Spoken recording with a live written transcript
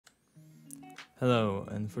Hello,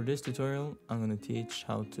 and for this tutorial I'm going to teach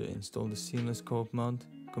how to install the seamless co-op mod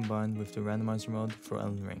combined with the randomizer mod for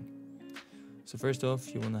Elden Ring. So first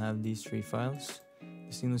off, you want to have these three files: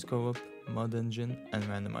 the seamless co-op, mod engine, and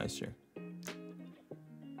randomizer.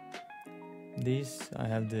 These I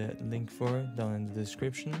have the link for down in the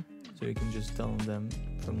description, so you can just download them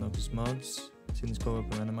from Noctis Mods, seamless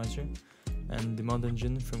co-op and randomizer, and the mod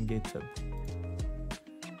engine from GitHub.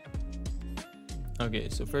 Okay,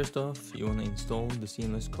 so first off, you want to install the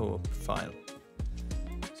seamless co-op file.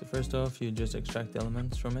 So first off, you just extract the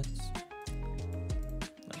elements from it,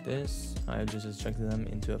 like this. I have just extracted them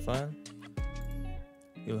into a file.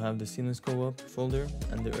 You'll have the seamless co-op folder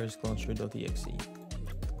and the erslauncher.exe.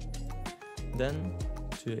 Then,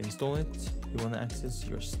 to install it, you want to access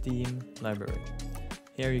your Steam library.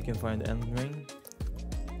 Here you can find Elden Ring.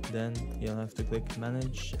 Then you'll have to click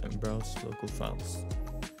Manage and browse local files.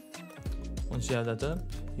 Once you have that up,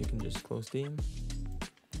 you can just close Steam.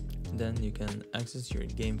 Then you can access your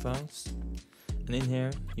game files. And in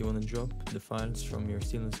here, you want to drop the files from your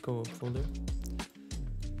seamless co-op folder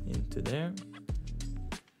into there.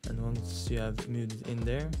 And once you have moved it in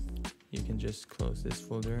there, you can just close this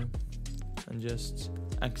folder and just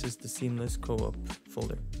access the seamless co-op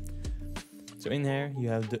folder. So in here, you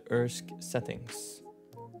have the ERSC settings.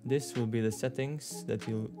 This will be the settings that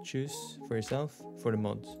you'll choose for yourself for the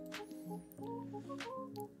mod.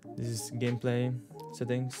 This is gameplay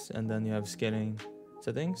settings, and then you have scaling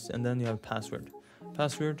settings, and then you have password.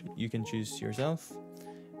 Password you can choose yourself.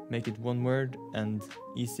 Make it one word and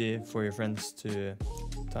easy for your friends to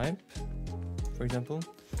type. For example,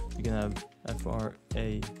 you can have FRAT.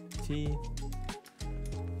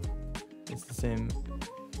 It's the same.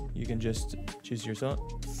 You can just choose yourself,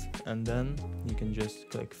 and then you can just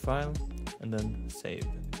click File and then Save.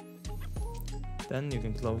 Then you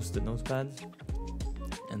can close the notepad.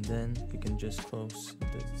 And then you can just close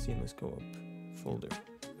the seamless co-op folder.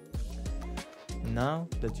 Now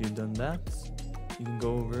that you've done that, you can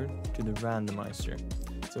go over to the randomizer.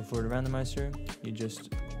 So for the randomizer, you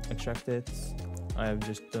just extract it. I have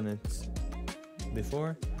just done it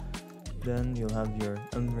before. Then you'll have your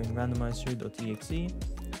Elden Ring randomizer.exe,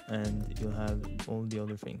 and you'll have all the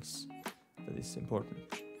other things that is important.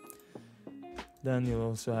 Then you'll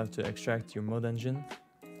also have to extract your mod engine.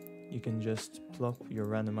 You can just plop your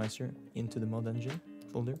randomizer into the mod engine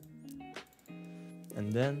folder.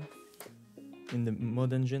 And then in the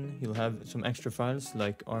mod engine, you'll have some extra files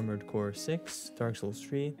like Armored Core 6, Dark Souls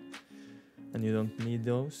 3, and you don't need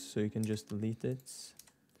those, so you can just delete it.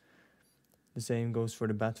 The same goes for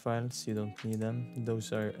the bat files, you don't need them.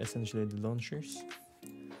 Those are essentially the launchers.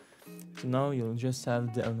 So now you'll just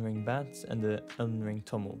have the Elden Ring bat and the Elden Ring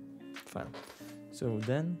Tomo file. So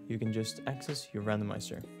then you can just access your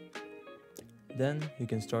randomizer. Then you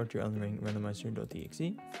can start your Elden Ring randomizer.exe.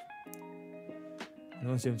 And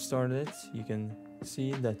once you've started it, you can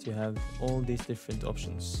see that you have all these different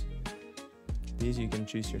options. These you can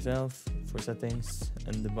choose yourself for settings,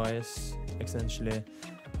 and the bias, essentially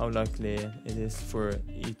how likely it is for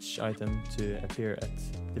each item to appear at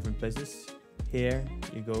different places. Here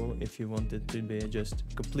you go if you want it to be just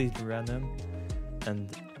completely random, and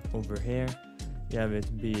over here you have it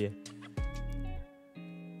be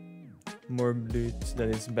more loot that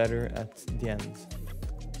is better at the end.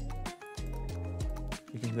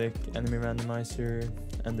 You can click enemy randomizer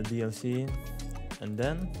and the DLC, and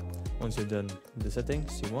then once you've done the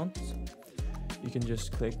settings you want, you can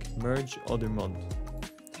just click merge other mod.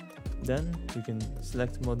 Then you can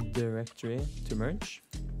select mod directory to merge,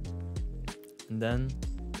 and then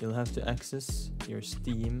you'll have to access your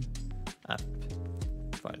Steam app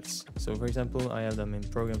files. So for example, I have them in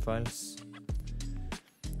program files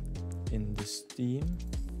in the Steam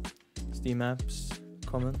apps,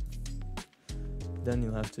 common. Then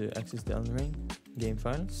you'll have to access the Elden Ring game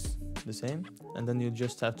files, the same. And then you'll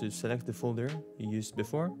just have to select the folder you used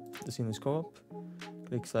before, the seamless co-op.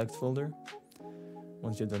 Click select folder.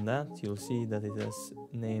 Once you've done that, you'll see that it has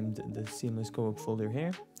named the seamless co-op folder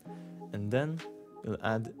here. And then you'll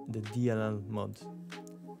add the DLL mod.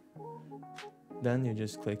 Then you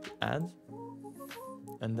just click add,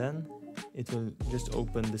 and then it will just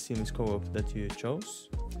open the seamless co-op that you chose.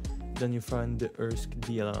 Then you find the ERSC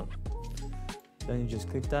DLL. Then you just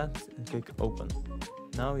click that and click open.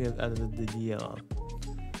 Now you have added the DLL.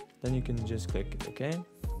 Then you can just click OK,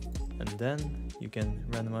 and then you can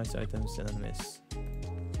randomize items and enemies.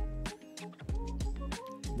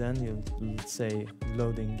 Then you'll say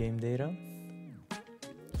loading game data.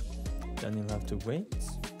 Then you'll have to wait.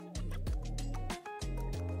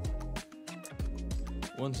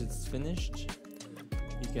 Once it's finished,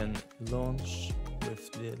 you can launch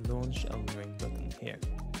with the launch Elden Ring button here.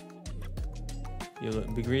 You'll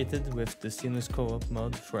be greeted with the seamless co-op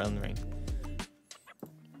mod for Elden Ring.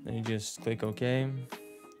 Then you just click OK,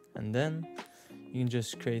 and then you can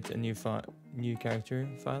just create a new character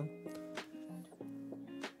file.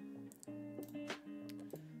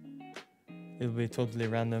 It'll be totally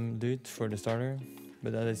random loot for the starter,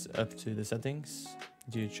 but that is up to the settings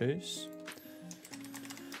that you choose.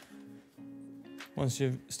 Once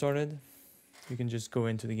you've started, you can just go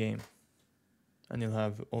into the game and you'll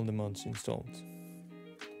have all the mods installed.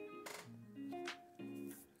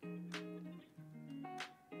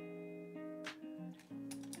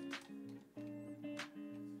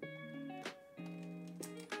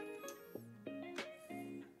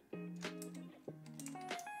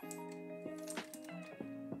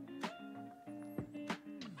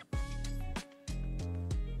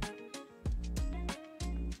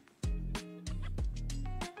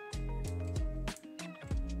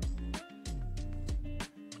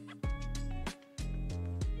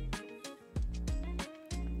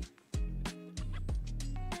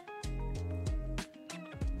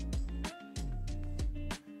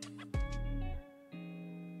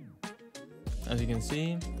 As you can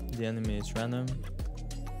see, the enemy is random.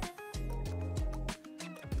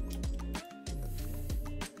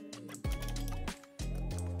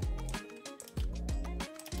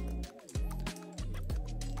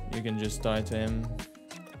 You can just die to him.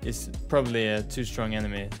 He's probably a too strong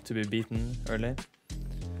enemy to be beaten early.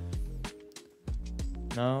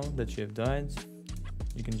 Now that you have died,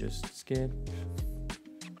 you can just skip.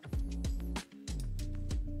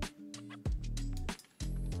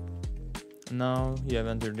 Now you have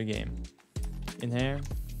entered the game. In here,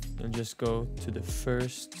 you'll just go to the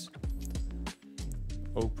first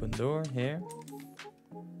open door here.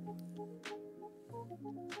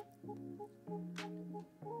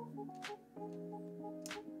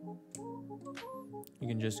 You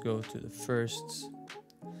can just go to the first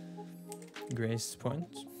grace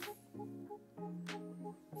point.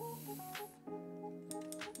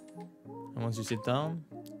 And once you sit down,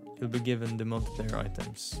 you'll be given the multiplayer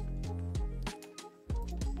items.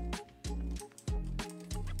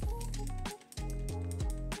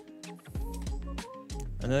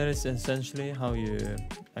 And that is essentially how you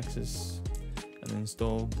access and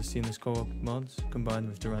install the seamless co-op mods combined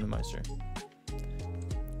with the randomizer.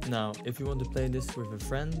 Now, if you want to play this with a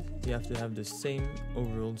friend, you have to have the same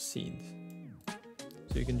overall seed.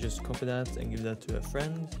 So you can just copy that and give that to a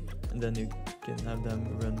friend, and then you can have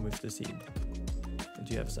them run with the seed that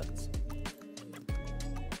you have set.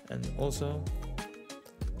 And also,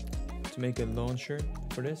 to make a launcher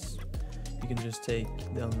for this, you can just take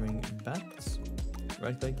the Elden Ring bat,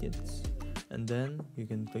 right-click it, and then you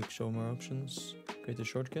can click show more options, create a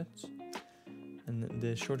shortcut, and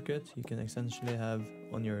the shortcut you can essentially have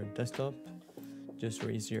on your desktop just for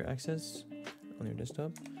easier access on your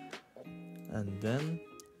desktop. And then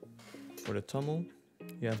for the tunnel,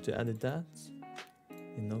 you have to edit that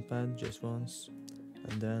in Notepad just once,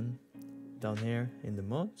 and then down here in the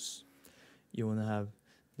mods you want to have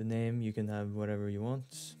the name. You can have whatever you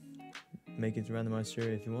want, make it randomizer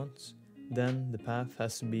if you want. Then the path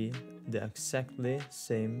has to be the exactly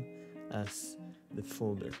same as the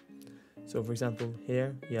folder. So for example,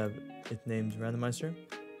 here you have it named randomizer.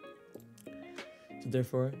 So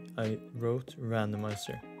therefore I wrote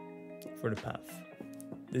randomizer for the path.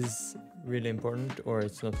 This is really important, or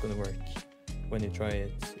it's not going to work when you try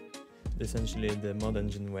it essentially the mod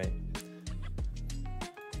engine way.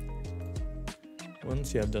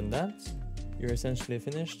 Once you have done that, you're essentially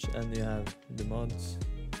finished and you have the mods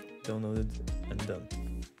downloaded and done.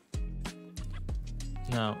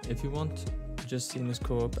 Now, if you want just seamless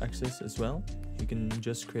co-op access as well, you can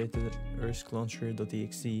just create the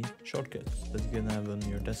erskLauncher.exe shortcut that you can have on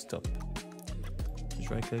your desktop.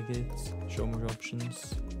 Just right click it, show more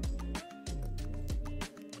options,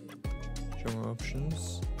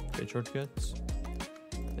 create shortcuts,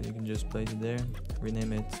 and you can just place it there,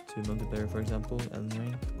 rename it to multiplayer for example, Elden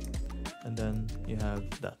Ring, and then you have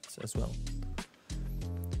that as well.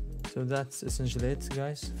 So that's essentially it,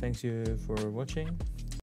 guys. Thanks you for watching.